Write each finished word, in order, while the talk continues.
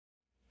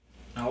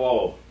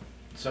Hello.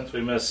 Since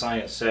we missed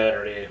Science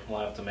Saturday,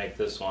 we'll have to make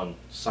this one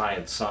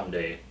Science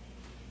Sunday.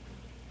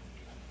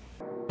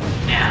 I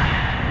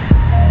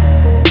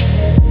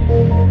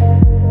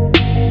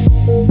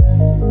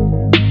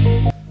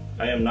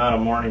am not a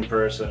morning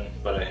person,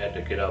 but I had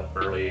to get up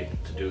early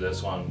to do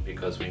this one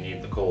because we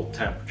need the cold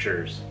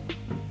temperatures.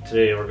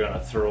 Today we're going to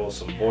throw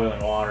some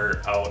boiling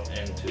water out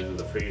into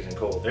the freezing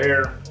cold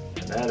air,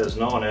 and that is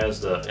known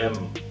as the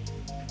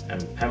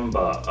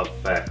Mpemba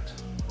effect.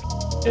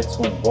 It's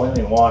when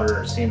boiling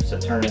water seems to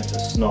turn into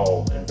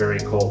snow in very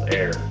cold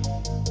air.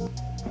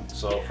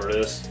 So for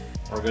this,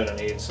 we're going to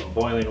need some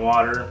boiling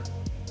water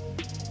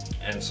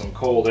and some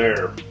cold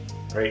air.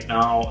 Right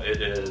now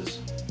it is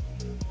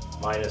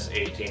minus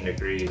 18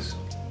 degrees.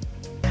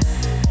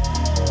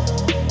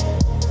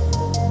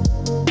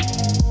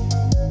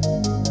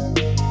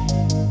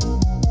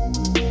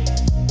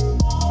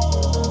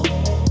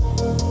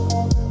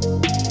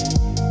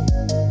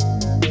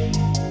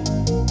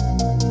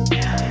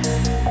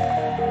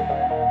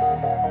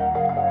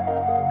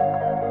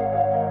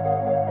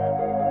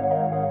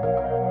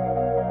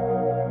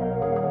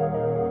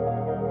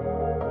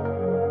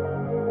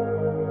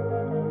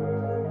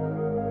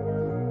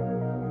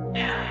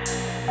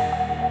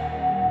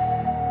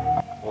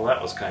 Well,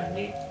 that was kind of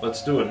neat.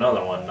 Let's do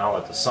another one now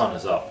that the sun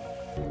is up.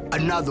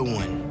 Another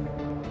one.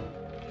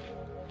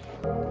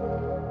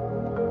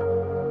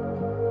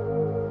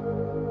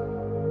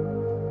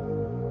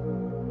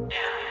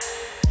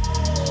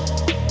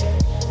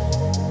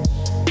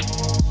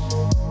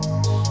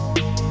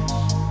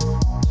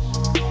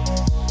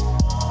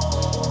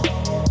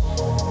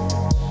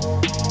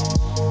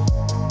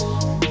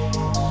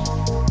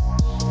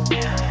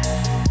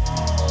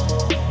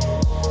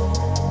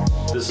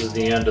 This is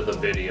the end of the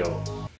video.